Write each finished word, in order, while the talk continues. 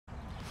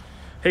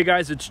Hey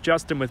guys, it's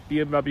Justin with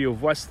BMW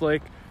of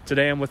Westlake.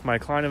 Today I'm with my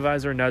client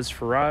advisor, Nez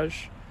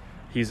Faraj.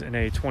 He's in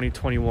a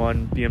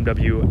 2021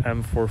 BMW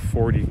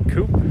M440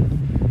 coupe.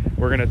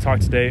 We're going to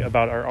talk today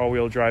about our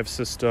all-wheel drive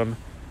system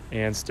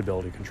and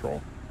stability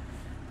control.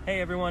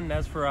 Hey everyone,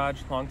 Nez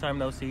Faraj, long time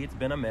no see, it's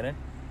been a minute.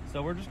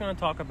 So we're just going to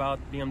talk about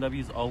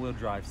BMW's all-wheel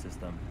drive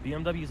system.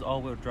 BMW's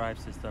all-wheel drive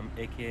system,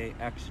 aka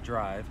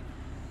xDrive,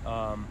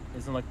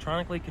 is an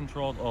electronically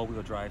controlled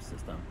all-wheel drive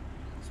system.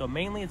 So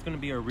mainly it's going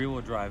to be a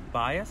rear-wheel drive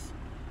bias,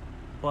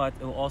 but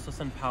it will also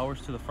send powers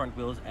to the front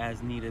wheels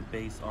as needed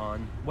based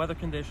on weather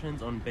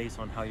conditions, based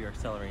on how you're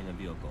accelerating the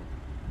vehicle.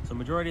 So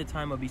majority of the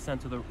time it'll be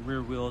sent to the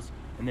rear wheels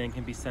and then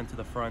can be sent to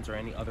the front or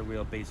any other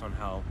wheel based on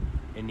how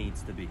it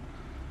needs to be.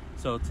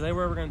 So today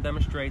we're going to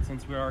demonstrate,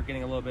 since we are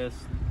getting a little bit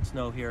of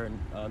snow here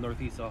in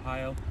Northeast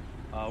Ohio,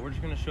 we're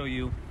just going to show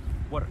you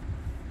what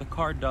the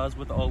car does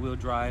with the all-wheel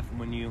drive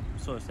when you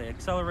sort of say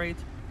accelerate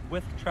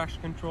with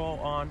traction control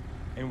on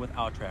and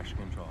without traction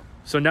control.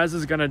 So Nez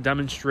is going to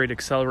demonstrate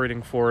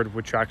accelerating forward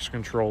with traction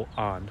control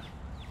on.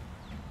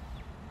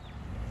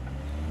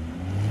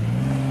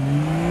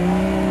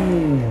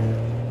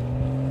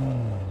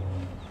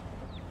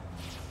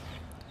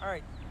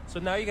 Alright, so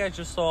now you guys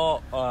just saw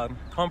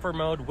comfort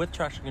mode with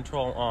traction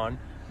control on.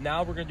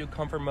 Now we're going to do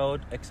comfort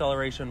mode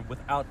acceleration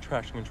without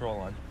traction control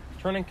on.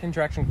 Turning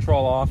traction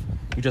control off,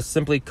 you just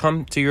simply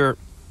come to your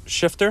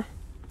shifter,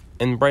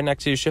 and right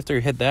next to your shifter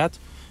you hit that,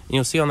 and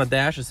you'll see on the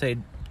dash it say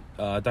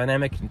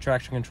dynamic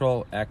traction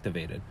control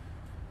activated.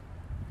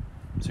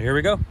 So here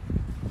we go.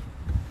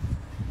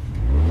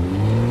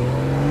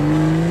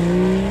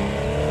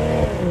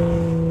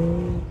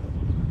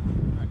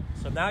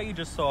 So now you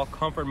just saw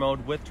comfort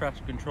mode with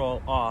traction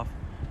control off,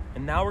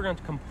 and now we're going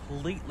to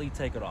completely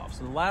take it off.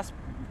 So the last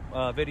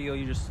video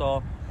you just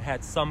saw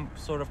had some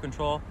sort of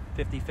control,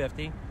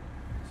 50-50.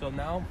 So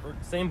now,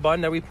 same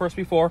button that we pressed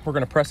before, we're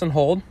going to press and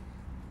hold.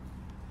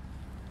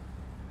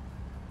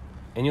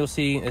 And you'll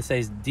see it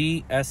says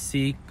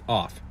DSC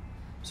off.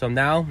 So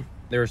now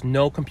there's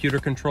no computer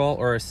control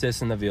or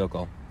assist in the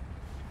vehicle.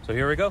 So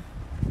here we go.